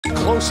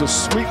close a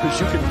sweep as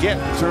you can get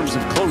in terms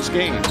of close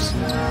games.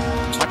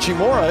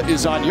 Hachimura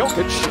is on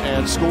Jokic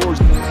and scores.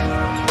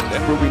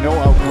 Denver, we know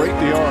how great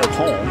they are at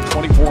home.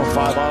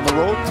 24-5 on the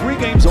road. 3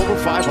 games over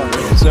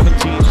 500.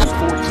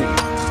 17-14.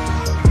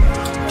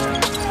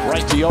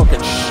 Right to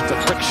Jokic. The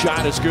quick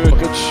shot is good.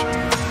 Jokic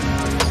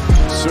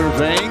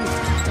surveying.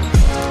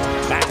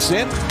 Backs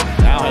in.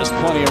 Now has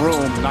plenty of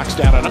room. Knocks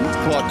down an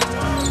unplug,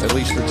 at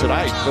least for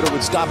tonight. But it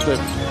would stop the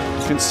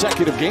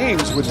consecutive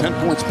games with 10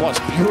 points plus.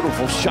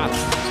 Beautiful shot.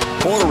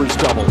 Porter is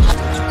doubled.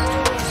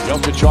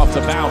 Jokic off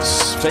the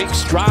bounce.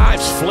 Fakes,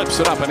 drives, flips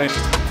it up and in.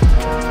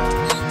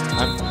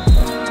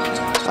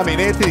 I mean,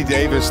 Anthony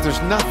Davis, there's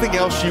nothing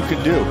else you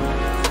can do.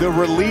 The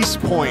release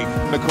point,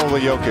 Nikola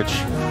Jokic.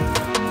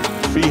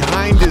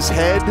 Behind his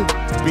head,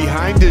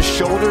 behind his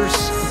shoulders.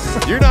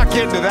 You're not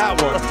getting to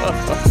that one.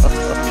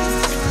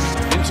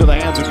 Into the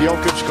hands of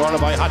Jokic,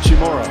 guarded by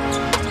Hachimura.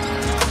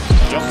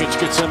 Jokic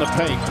gets in the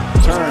paint,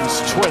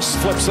 turns, twists,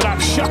 flips it up.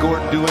 Shot.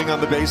 Gordon doing on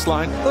the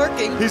baseline?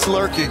 Lurking. He's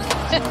lurking.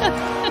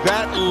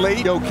 That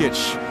late Jokic,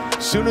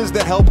 soon as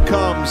the help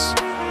comes,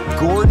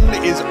 Gordon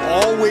is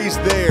always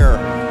there.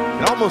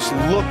 It almost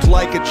looked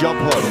like a jump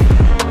hook.